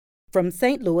from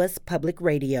St. Louis Public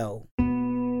Radio.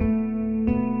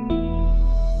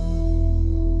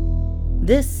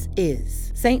 This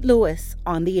is St. Louis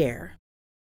on the Air.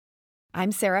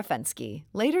 I'm Sarah Fenske.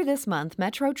 Later this month,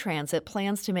 Metro Transit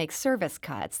plans to make service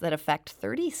cuts that affect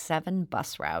 37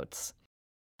 bus routes.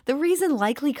 The reason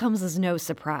likely comes as no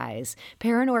surprise.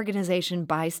 Parent organization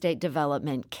Bi-State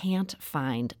Development can't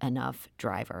find enough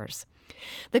drivers.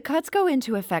 The cuts go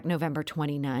into effect November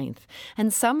 29th,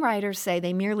 and some riders say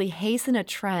they merely hasten a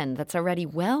trend that's already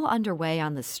well underway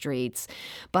on the streets.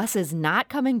 Buses not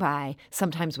coming by,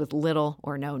 sometimes with little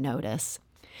or no notice.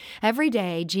 Every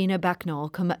day, Gina Becknell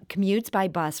commutes by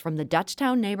bus from the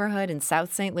Dutchtown neighborhood in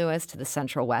South St. Louis to the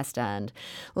Central West End.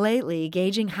 Lately,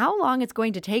 gauging how long it's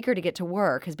going to take her to get to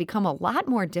work has become a lot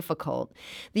more difficult.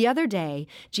 The other day,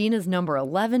 Gina's number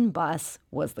 11 bus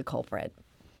was the culprit.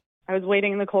 I was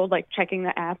waiting in the cold, checking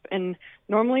the app, and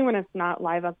normally when it's not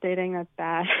live updating, that's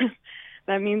bad.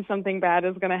 That means something bad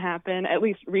is going to happen. At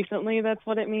least recently, that's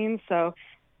what it means. So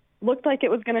looked like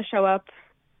it was going to show up.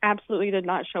 Absolutely did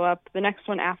not show up. The next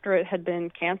one after it had been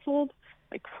canceled,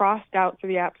 crossed out through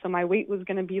the app, so my wait was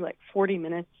going to be 40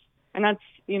 minutes. And that's,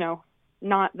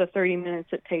 not the 40 minutes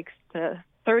it takes to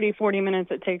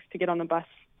get on the bus,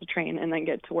 the train, and then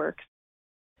get to work.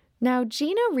 Now,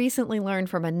 Gina recently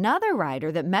learned from another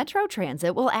rider that Metro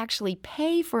Transit will actually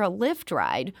pay for a Lyft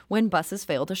ride when buses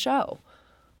fail to show.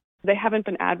 They haven't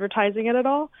been advertising it at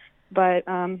all, but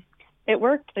it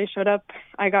worked. They showed up.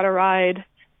 I got a ride.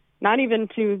 Not even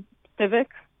to Civic,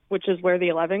 which is where the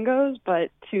 11 goes,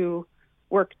 but to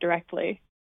work directly.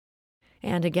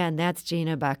 And again, that's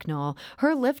Gina Becknell.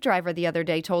 Her Lyft driver the other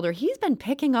day told her he's been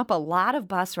picking up a lot of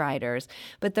bus riders,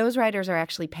 but those riders are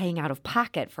actually paying out of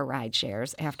pocket for ride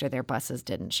shares after their buses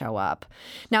didn't show up.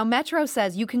 Now, Metro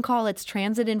says you can call its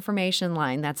transit information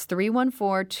line. That's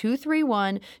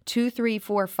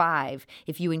 314-231-2345.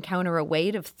 If you encounter a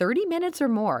wait of 30 minutes or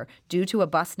more due to a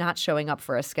bus not showing up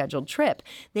for a scheduled trip,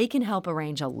 they can help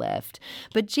arrange a Lyft.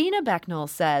 But Gina Becknell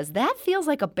says that feels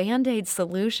like a Band-Aid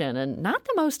solution and not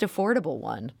the most affordable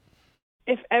one.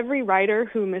 If every rider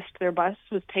who missed their bus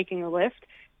was taking a Lyft,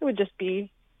 it would just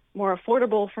be more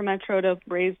affordable for Metro to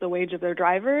raise the wage of their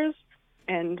drivers,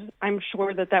 and I'm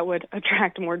sure that would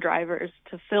attract more drivers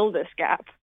to fill this gap.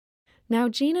 Now,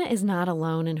 Gina is not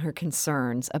alone in her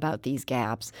concerns about these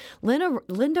gaps.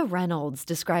 Linda Reynolds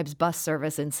describes bus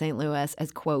service in St. Louis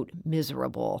as, quote,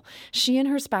 miserable. She and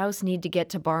her spouse need to get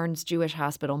to Barnes Jewish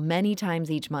Hospital many times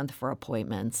each month for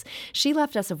appointments. She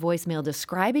left us a voicemail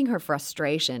describing her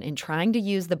frustration in trying to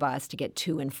use the bus to get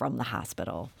to and from the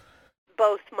hospital.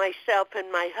 Both myself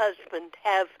and my husband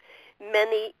have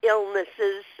many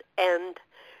illnesses and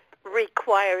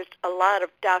requires a lot of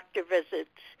doctor visits.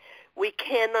 We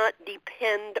cannot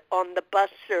depend on the bus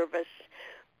service.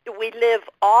 We live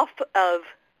off of,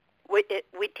 we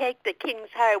take the Kings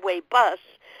Highway bus,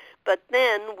 but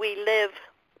then we live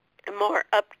more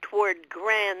up toward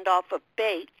Grand off of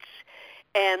Bates,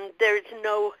 and there's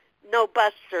no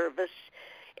bus service.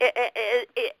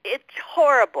 It's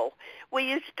horrible. We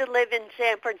used to live in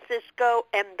San Francisco,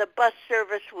 and the bus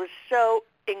service was so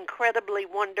incredibly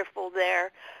wonderful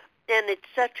there, and it's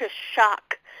such a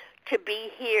shock to be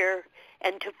here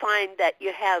and to find that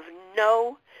you have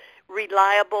no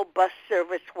reliable bus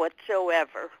service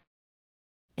whatsoever.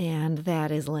 And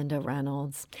that is Linda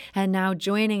Reynolds. And now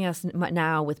joining us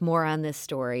now with more on this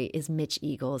story is Mitch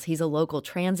Eagles. He's a local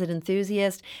transit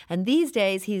enthusiast, and these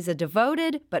days he's a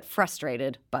devoted but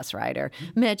frustrated bus rider.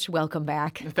 Mitch, welcome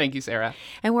back. Thank you, Sarah.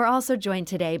 And we're also joined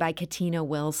today by Katina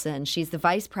Wilson. She's the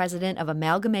vice president of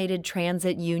Amalgamated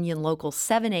Transit Union Local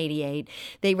 788.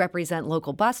 They represent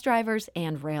local bus drivers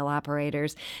and rail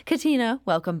operators. Katina,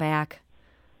 welcome back.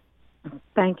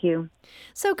 Thank you.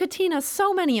 So, Katina,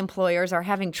 so many employers are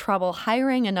having trouble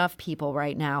hiring enough people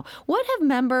right now. What have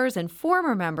members and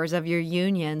former members of your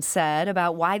union said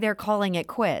about why they're calling it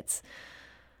quits?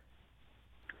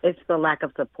 It's the lack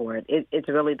of support. It's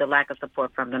really the lack of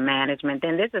support from the management.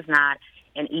 And this is not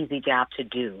an easy job to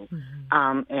do.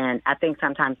 Mm-hmm. And I think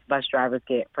sometimes bus drivers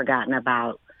get forgotten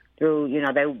about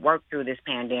they worked through this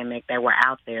pandemic. They were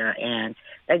out there, and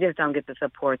they just don't get the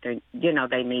support that,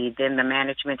 they need. Then the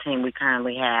management team we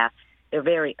currently have, they're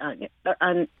very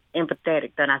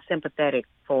unempathetic. They're not sympathetic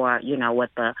for, what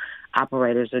the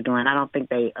operators are doing. I don't think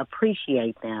they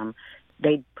appreciate them.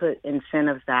 They put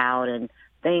incentives out and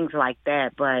things like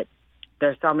that, but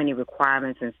there's so many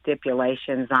requirements and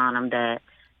stipulations on them that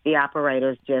the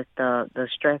operators just, the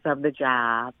stress of the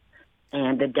job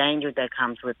and the danger that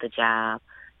comes with the job,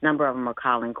 number of them are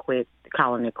calling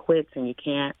it quits, and you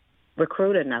can't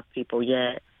recruit enough people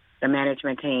yet. the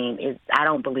management team I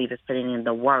don't believe is putting in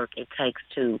the work it takes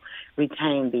to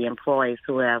retain the employees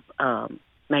who have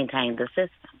maintained the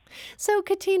system. So,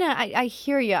 Katina, I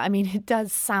hear you. I mean, it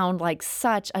does sound like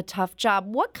such a tough job.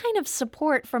 What kind of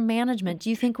support from management do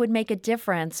you think would make a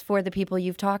difference for the people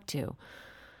you've talked to?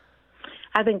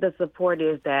 I think the support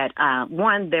is that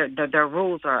one, their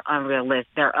rules are unrealistic.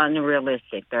 They're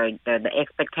unrealistic. The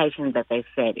expectation that they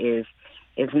set is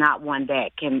not one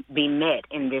that can be met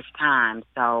in this time.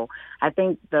 So I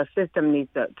think the system needs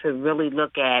to really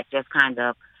look at just kind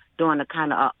of doing a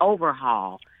kind of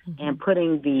overhaul and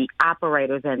putting the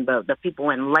operators and the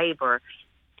people in labor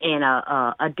in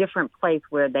a different place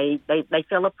where they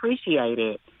feel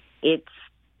appreciated. It's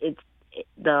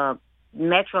the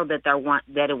Metro that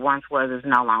it once was is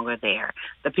no longer there.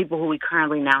 The people who we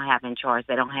currently now have in charge,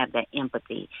 they don't have that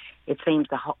empathy. It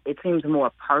seems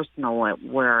more personal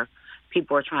where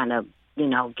people are trying to,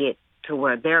 get to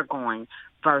where they're going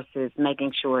versus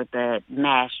making sure that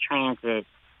mass transit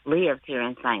lives here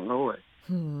in St. Louis.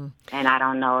 And I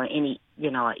don't know an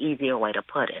easier way to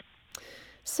put it.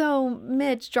 So,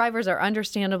 Mitch, drivers are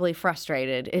understandably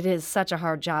frustrated. It is such a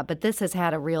hard job, but this has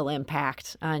had a real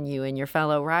impact on you and your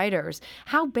fellow riders.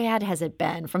 How bad has it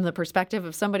been from the perspective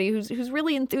of somebody who's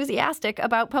really enthusiastic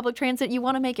about public transit? You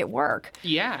want to make it work.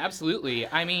 Yeah, absolutely.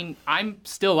 I mean, I'm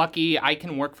still lucky. I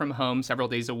can work from home several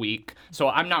days a week, so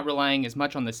I'm not relying as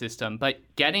much on the system. But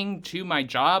getting to my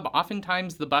job,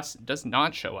 oftentimes the bus does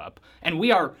not show up. And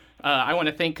we are I want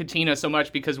to thank Katina so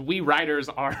much because we riders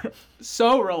are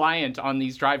so reliant on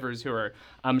these drivers who are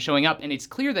showing up. And it's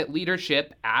clear that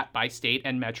leadership at Bi-State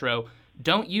and Metro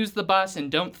don't use the bus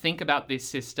and don't think about this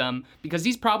system because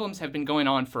these problems have been going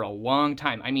on for a long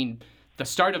time. I mean, the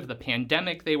start of the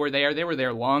pandemic, they were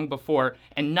there long before,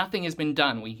 and nothing has been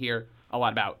done. We hear a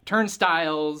lot about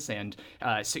turnstiles and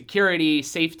security,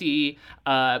 safety,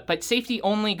 but safety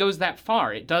only goes that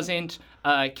far. It doesn't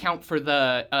count for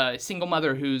the single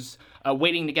mother who's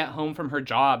waiting to get home from her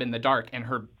job in the dark and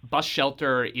her bus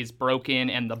shelter is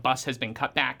broken and the bus has been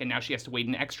cut back and now she has to wait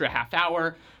an extra half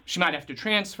hour. She might have to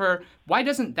transfer. Why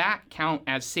doesn't that count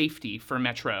as safety for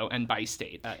Metro and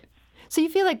Bi-State? So you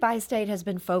feel like Bi-State has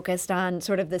been focused on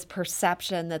sort of this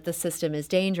perception that the system is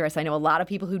dangerous. I know a lot of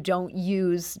people who don't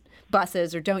use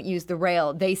buses or don't use the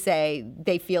rail, they say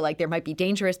they feel like there might be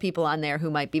dangerous people on there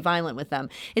who might be violent with them.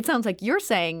 It sounds like you're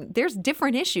saying there's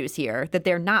different issues here that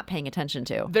they're not paying attention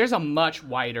to. There's a much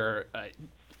wider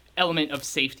element of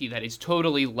safety that is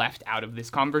totally left out of this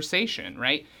conversation,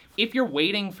 right? If you're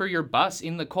waiting for your bus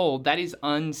in the cold, that is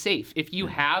unsafe. If you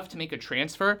have to make a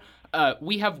transfer,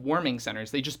 we have warming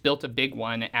centers. They just built a big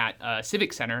one at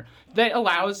Civic Center that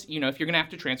allows, if you're going to have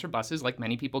to transfer buses, like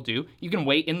many people do, you can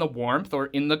wait in the warmth or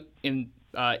in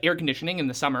air conditioning in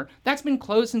the summer. That's been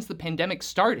closed since the pandemic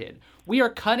started. We are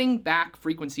cutting back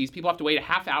frequencies. People have to wait a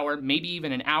half hour, maybe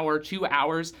even an hour, 2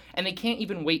 hours, and they can't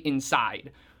even wait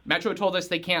inside. Metro told us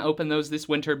they can't open those this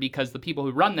winter because the people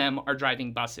who run them are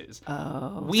driving buses.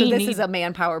 So this is a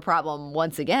manpower problem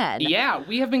once again. Yeah,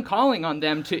 we have been calling on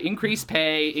them to increase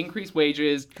pay, increase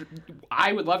wages.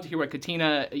 I would love to hear what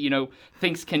Katina,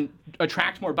 thinks can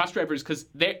attract more bus drivers because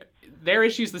their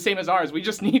issue's the same as ours. We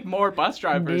just need more bus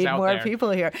drivers out there. Need more people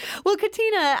here. Well,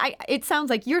 Katina, it sounds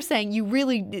like you're saying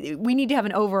we need to have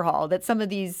an overhaul, that some of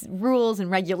these rules and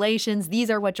regulations,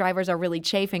 these are what drivers are really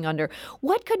chafing under.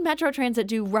 What could Metro Transit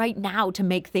do right now to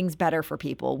make things better for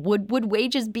people? Would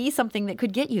wages be something that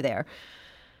could get you there?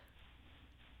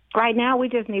 Right now, we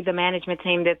just need the management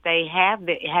team that they have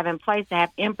in place to have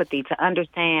empathy, to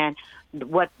understand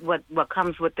what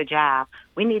comes with the job.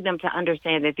 We need them to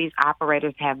understand that these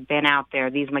operators have been out there,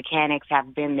 these mechanics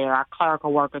have been there, our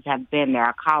clerical workers have been there,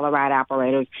 our caller ride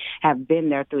operators have been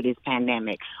there through this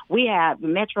pandemic. We have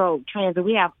Metro Transit,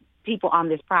 we have people on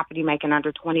this property making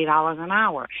under $20 an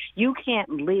hour. You can't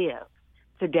live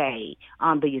today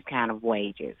on these kind of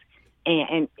wages,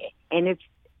 and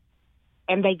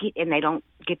they don't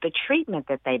get the treatment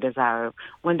that they deserve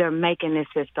when they're making this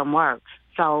system work.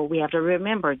 So we have to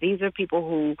remember, these are people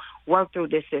who worked through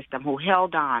this system, who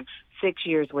held on 6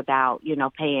 years without,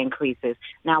 pay increases.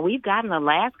 Now, we've gotten the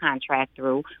last contract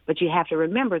through, but you have to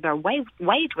remember their wage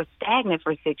was stagnant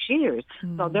for 6 years.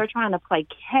 Mm-hmm. So they're trying to play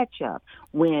catch up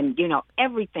when,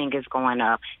 everything is going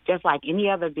up, just like any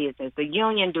other business. The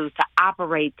union dues to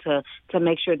operate to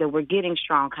make sure that we're getting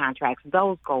strong contracts,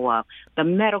 those go up. The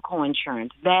medical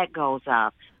insurance, that goes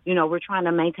up. We're trying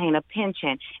to maintain a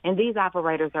pension, and these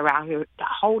operators are out here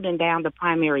holding down the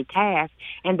primary task,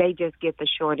 and they just get the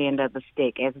short end of the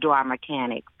stick, as do our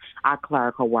mechanics, our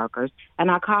clerical workers,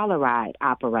 and our caller ride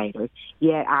operators.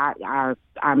 Yet our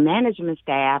management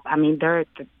staff,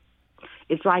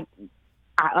 it's like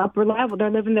our upper level, they're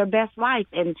living their best life,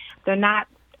 and they're not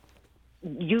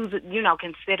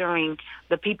considering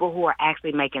the people who are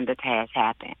actually making the task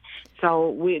happen.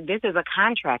 So this is a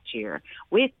contract year.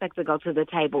 We expect to go to the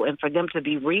table and for them to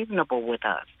be reasonable with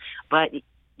us. But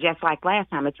just like last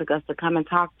time, it took us to come and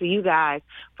talk to you guys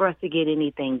for us to get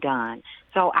anything done.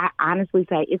 So I honestly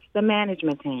say it's the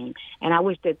management team. And I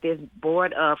wish that this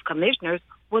board of commissioners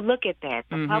would look at that.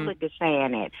 The public is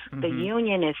saying it. The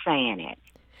union is saying it.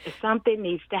 Something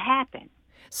needs to happen.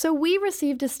 So we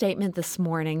received a statement this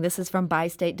morning. This is from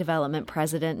Bi-State Development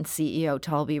President and CEO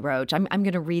Talby Roach. I'm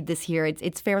going to read this here.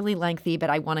 It's fairly lengthy, but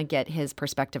I want to get his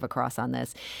perspective across on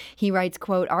this. He writes,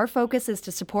 quote, "Our focus is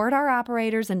to support our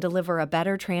operators and deliver a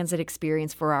better transit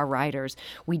experience for our riders.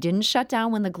 We didn't shut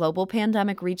down when the global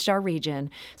pandemic reached our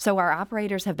region, so our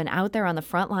operators have been out there on the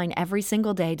front line every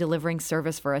single day delivering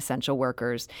service for essential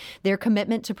workers. Their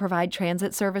commitment to provide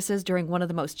transit services during one of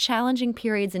the most challenging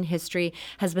periods in history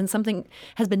has been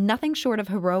nothing short of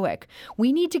heroic.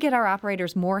 We need to get our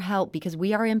operators more help because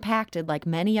we are impacted, like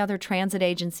many other transit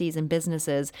agencies and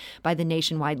businesses, by the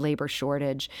nationwide labor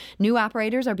shortage. New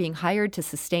operators are being hired to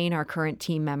sustain our current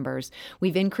team members.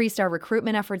 We've increased our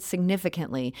recruitment efforts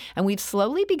significantly, and we've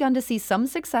slowly begun to see some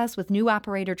success with new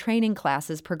operator training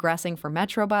classes progressing for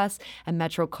Metrobus and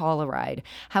Metro Call-A-Ride.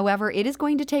 However, it is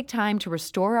going to take time to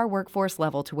restore our workforce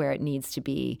level to where it needs to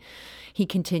be." He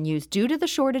continues, "Due to the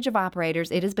shortage of operators,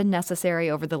 it has been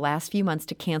necessary over the last few months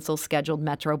to cancel scheduled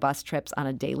Metro bus trips on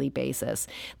a daily basis.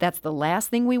 That's the last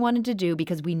thing we wanted to do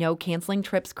because we know canceling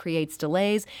trips creates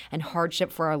delays and hardship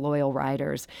for our loyal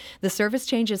riders. The service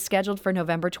changes scheduled for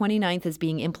November 29th is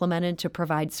being implemented to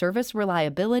provide service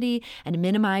reliability and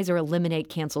minimize or eliminate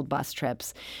canceled bus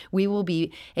trips. We will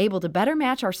be able to better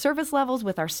match our service levels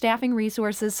with our staffing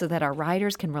resources so that our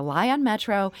riders can rely on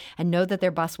Metro and know that their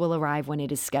bus will arrive when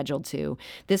it is scheduled to.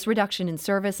 This reduction in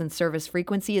service and service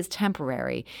frequency is temporary.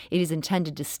 It is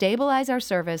intended to stabilize our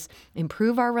service,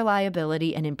 improve our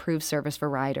reliability, and improve service for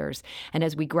riders. And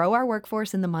as we grow our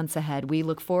workforce in the months ahead, we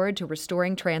look forward to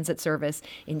restoring transit service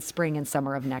in spring and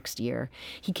summer of next year."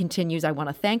 He continues, "I want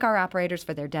to thank our operators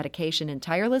for their dedication and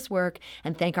tireless work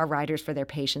and thank our riders for their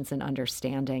patience and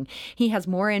understanding." He has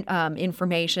more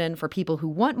information for people who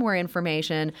want more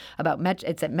information about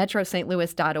it's at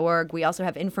metrostlouis.org. We also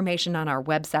have information on our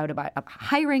website about a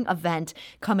hiring event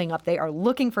coming up. They are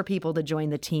looking for people to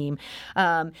join the team.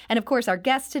 And of course, our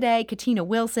guest today, Katina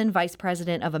Wilson, Vice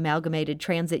President of Amalgamated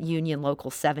Transit Union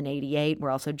Local 788. We're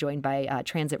also joined by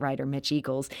transit rider Mitch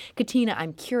Eagles. Katina,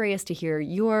 I'm curious to hear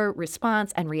your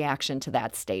response and reaction to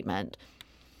that statement.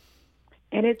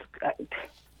 And it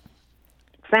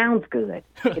sounds good.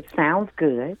 It sounds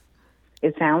good.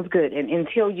 It sounds good. And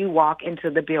until you walk into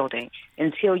the building,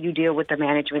 until you deal with the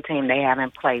management team they have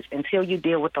in place, until you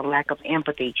deal with the lack of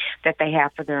empathy that they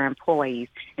have for their employees,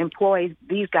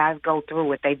 these guys go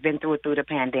through it. They've been through it through the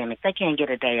pandemic. They can't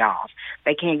get a day off.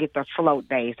 They can't get their float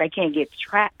days. They can't get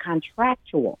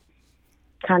contractual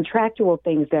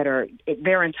things that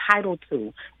they're entitled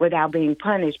to without being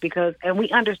punished and we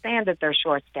understand that they're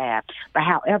short-staffed. But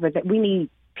however, that we need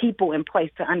people in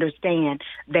place to understand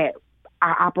that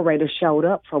our operators showed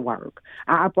up for work.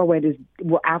 Our operators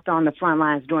were out there on the front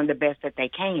lines doing the best that they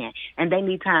can, and they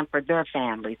need time for their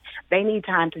families. They need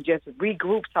time to just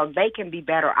regroup so they can be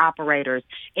better operators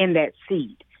in that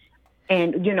seat.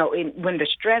 And, when the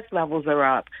stress levels are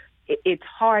up, it's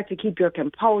hard to keep your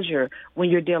composure when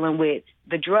you're dealing with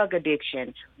the drug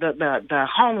addiction, the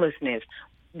homelessness,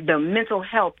 the mental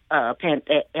health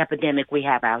epidemic we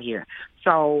have out here.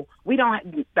 So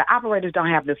the operators don't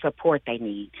have the support they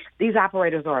need. These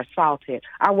operators are assaulted.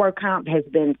 Our work comp has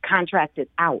been contracted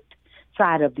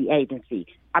outside of the agency.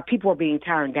 Our people are being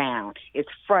turned down. It's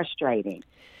frustrating.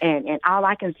 And all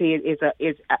I can see is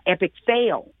an epic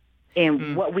fail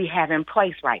in what we have in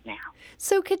place right now.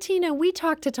 So, Katina, we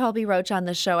talked to Talby Roach on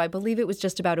the show, I believe it was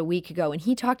just about a week ago, and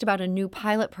he talked about a new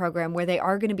pilot program where they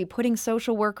are going to be putting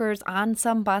social workers on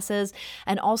some buses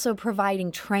and also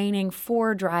providing training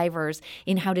for drivers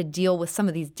in how to deal with some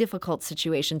of these difficult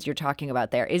situations you're talking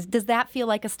about there. Does that feel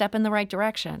like a step in the right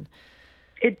direction?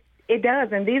 It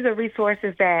does, and these are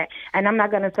resources that, and I'm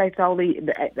not going to say solely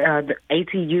the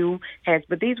ATU has,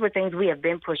 but these were things we have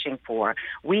been pushing for.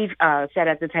 We've sat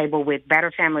at the table with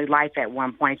Better Family Life at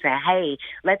one point saying, hey,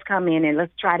 let's come in and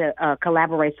let's try to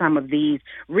collaborate some of these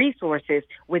resources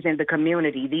within the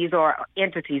community. These are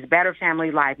entities, Better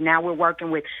Family Life. Now we're working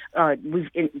with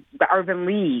the Urban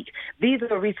League. These are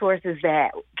the resources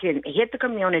that can hit the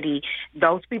community,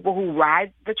 those people who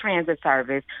ride the transit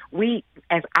service. We,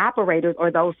 as operators,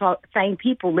 or those same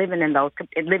people living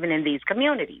in these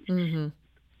communities.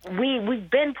 Mm-hmm. We've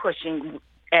been pushing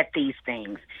at these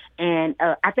things. And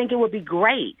I think it would be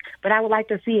great, but I would like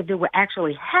to see if it would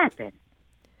actually happen.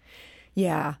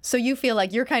 Yeah. So you feel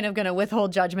like you're kind of going to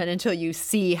withhold judgment until you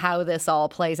see how this all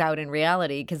plays out in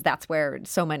reality, because that's where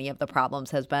so many of the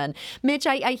problems has been. Mitch,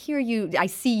 I hear you. I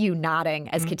see you nodding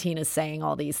as Katina's saying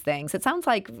all these things. It sounds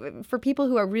like for people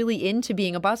who are really into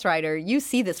being a bus rider, you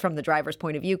see this from the driver's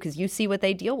point of view because you see what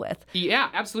they deal with. Yeah,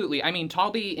 absolutely. I mean,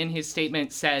 Talby in his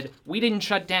statement said, we didn't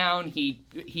shut down.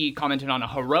 He commented on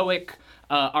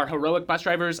our heroic bus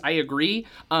drivers. I agree.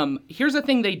 Here's the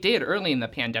thing they did early in the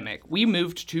pandemic. We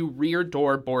moved to rear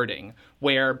door boarding,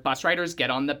 where bus riders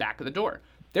get on the back of the door.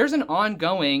 There's an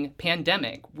ongoing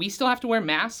pandemic. We still have to wear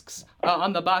masks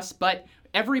on the bus, but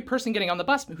every person getting on the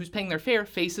bus who's paying their fare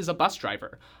faces a bus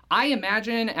driver. I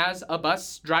imagine as a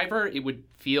bus driver, it would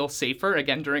feel safer,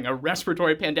 again, during a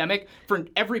respiratory pandemic, for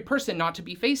every person not to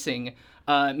be facing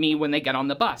me when they get on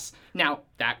the bus. Now,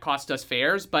 that cost us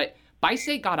fares, but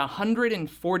Bi-State got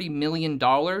 $140 million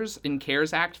in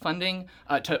CARES Act funding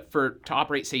to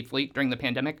operate safely during the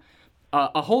pandemic.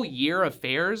 A whole year of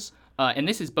fares, and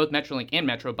this is both Metrolink and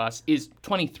Metrobus, is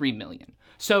 $23 million.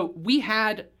 So we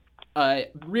had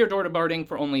rear door boarding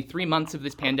for only 3 months of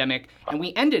this pandemic, and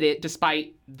we ended it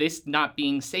despite this not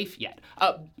being safe yet.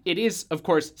 It is, of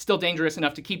course, still dangerous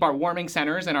enough to keep our warming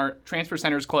centers and our transfer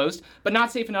centers closed, but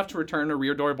not safe enough to return to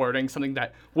rear door boarding, something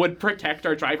that would protect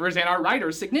our drivers and our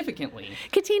riders significantly.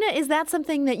 Katina, is that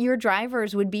something that your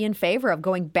drivers would be in favor of,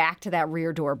 going back to that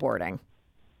rear door boarding?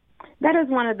 That is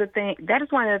one of the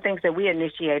things that we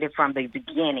initiated from the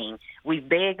beginning. We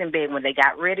begged and begged when they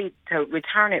got ready to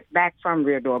return it back from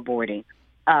rear door boarding.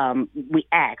 We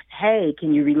asked, hey,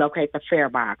 can you relocate the fare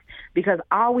box? Because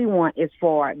all we want is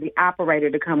for the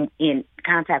operator to come in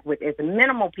contact with as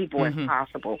minimal people as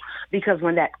possible. Because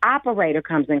when that operator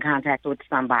comes in contact with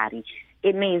somebody,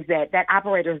 it means that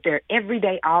operator is there every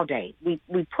day, all day.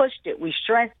 We pushed it. We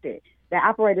stressed it. The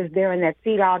operator's there in that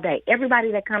seat all day.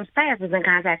 Everybody that comes past is in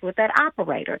contact with that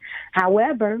operator.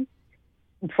 However,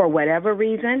 for whatever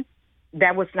reason,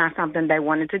 that was not something they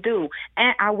wanted to do.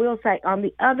 And I will say, on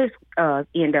the other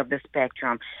end of the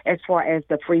spectrum, as far as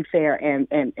the free fare and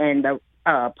the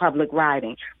public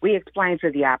riding, we explained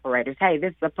to the operators, hey,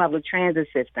 this is a public transit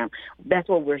system. That's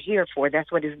what we're here for. That's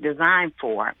what it's designed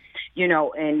for.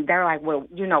 And they're like, well,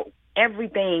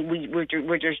 everything,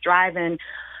 we're just driving.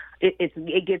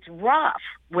 It gets rough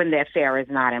when that fare is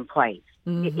not in place.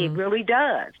 It really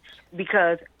does,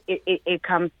 because it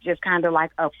comes just kind of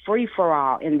like a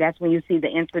free-for-all, and that's when you see the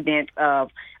incident of,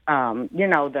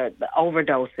 the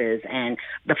overdoses and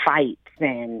the fights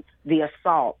and the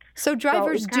assaults. So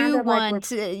drivers do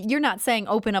want, you're not saying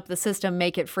open up the system,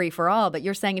 make it free for all, but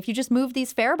you're saying if you just move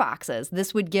these fare boxes,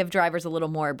 this would give drivers a little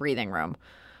more breathing room.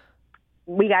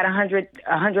 We got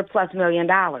 $100+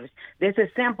 million. This is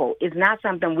simple. It's not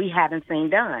something we haven't seen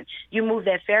done. You move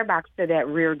that fare box to that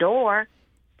rear door,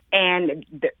 and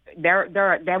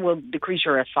that will decrease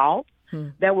your assault.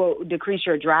 That will decrease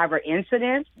your driver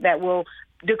incidents. That will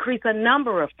decrease a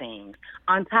number of things,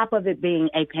 on top of it being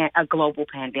a global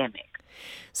pandemic.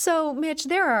 So, Mitch,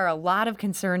 there are a lot of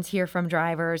concerns here from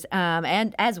drivers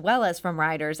and as well as from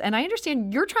riders. And I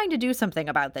understand you're trying to do something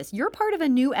about this. You're part of a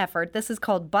new effort. This is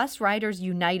called Bus Riders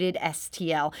United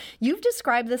STL. You've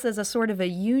described this as a sort of a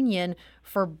union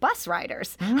for bus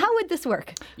riders. How would this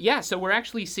work? Yeah, so we're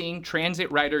actually seeing transit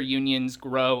rider unions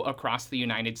grow across the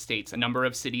United States. A number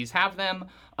of cities have them.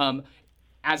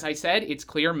 As I said, it's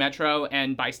clear Metro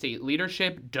and Bi-State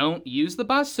leadership don't use the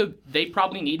bus, so they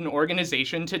probably need an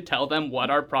organization to tell them what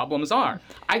our problems are.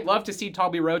 I'd love to see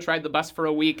Talby Roach ride the bus for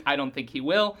a week. I don't think he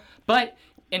will. But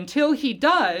until he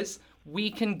does,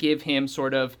 we can give him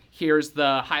sort of, here's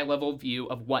the high-level view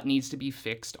of what needs to be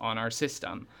fixed on our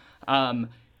system.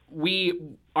 We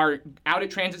are out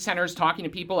at transit centers talking to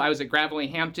people. I was at Gravelly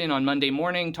Hampton on Monday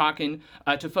morning talking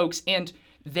to folks, and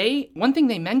one thing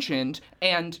they mentioned,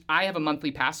 and I have a monthly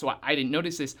pass, so I didn't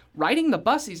notice this, riding the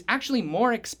bus is actually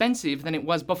more expensive than it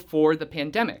was before the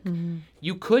pandemic.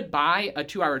 You could buy a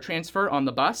 2-hour transfer on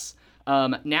the bus.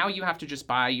 Now you have to just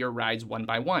buy your rides one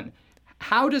by one.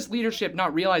 How does leadership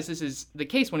not realize this is the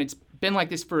case when it's been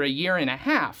like this for a year and a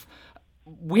half?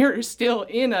 We're still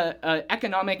in an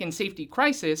economic and safety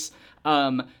crisis.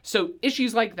 So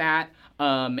issues like that,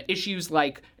 issues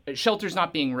like shelters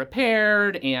not being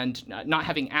repaired and not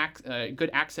having good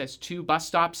access to bus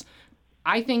stops.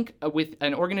 I think with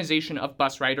an organization of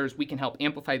bus riders, we can help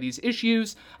amplify these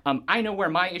issues. I know where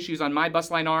my issues on my bus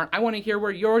line are. I want to hear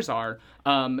where yours are.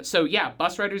 So yeah,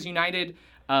 Bus Riders United,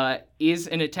 is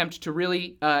an attempt to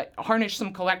really harness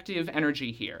some collective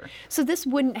energy here. So this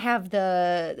wouldn't have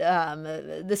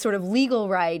the sort of legal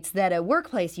rights that a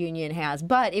workplace union has,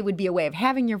 but it would be a way of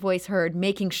having your voice heard,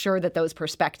 making sure that those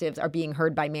perspectives are being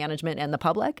heard by management and the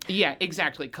public? Yeah,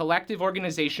 exactly. Collective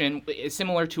organization is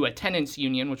similar to a tenants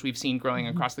union, which we've seen growing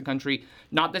across the country.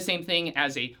 Not the same thing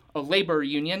as a labor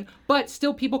union, but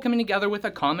still people coming together with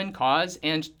a common cause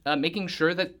and making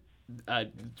sure that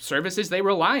services they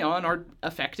rely on are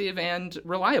effective and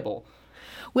reliable.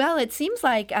 Well, it seems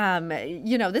like,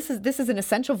 this is an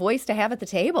essential voice to have at the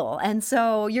table. And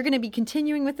so you're going to be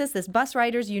continuing with this Bus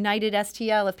Riders United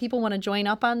STL. If people want to join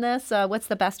up on this, what's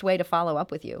the best way to follow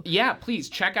up with you? Yeah, please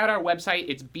check out our website.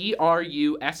 It's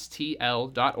brustl.org.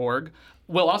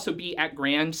 We'll also be at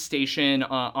Grand Station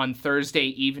on Thursday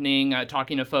evening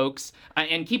talking to folks.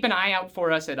 And keep an eye out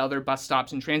for us at other bus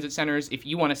stops and transit centers. If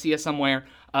you want to see us somewhere,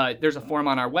 there's a form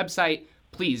on our website.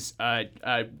 Please,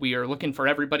 we are looking for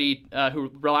everybody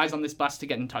who relies on this bus to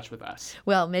get in touch with us.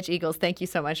 Well, Mitch Eagles, thank you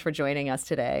so much for joining us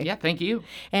today. Yeah, thank you.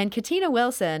 And Katina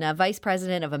Wilson, Vice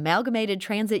President of Amalgamated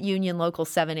Transit Union Local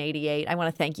 788, I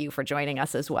want to thank you for joining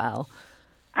us as well.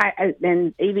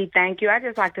 And Evie, thank you. I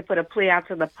just like to put a plea out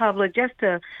to the public just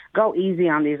to go easy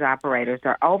on these operators.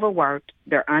 They're overworked,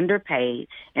 they're underpaid,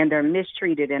 and they're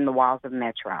mistreated in the walls of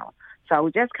Metro. So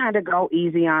just kind of go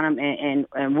easy on them,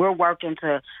 and we're working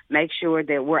to make sure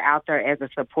that we're out there as a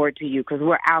support to you because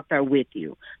we're out there with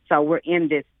you. So we're in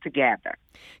this together.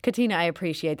 Katina, I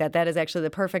appreciate that. That is actually the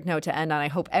perfect note to end on. I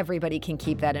hope everybody can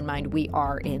keep that in mind. We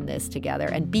are in this together.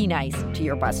 And be nice to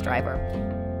your bus driver.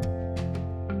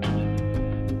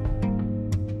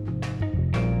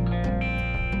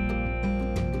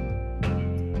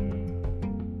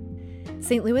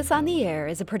 St. Louis on the Air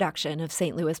is a production of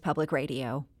St. Louis Public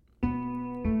Radio.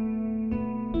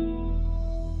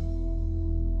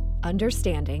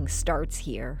 Understanding starts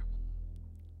here.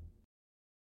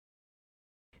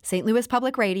 St. Louis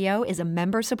Public Radio is a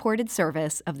member-supported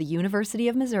service of the University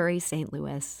of Missouri St.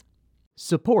 Louis.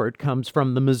 Support comes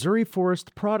from the Missouri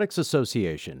Forest Products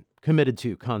Association, committed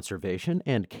to conservation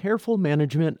and careful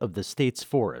management of the state's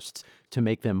forests to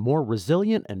make them more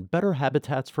resilient and better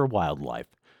habitats for wildlife.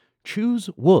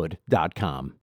 ChooseWood.com.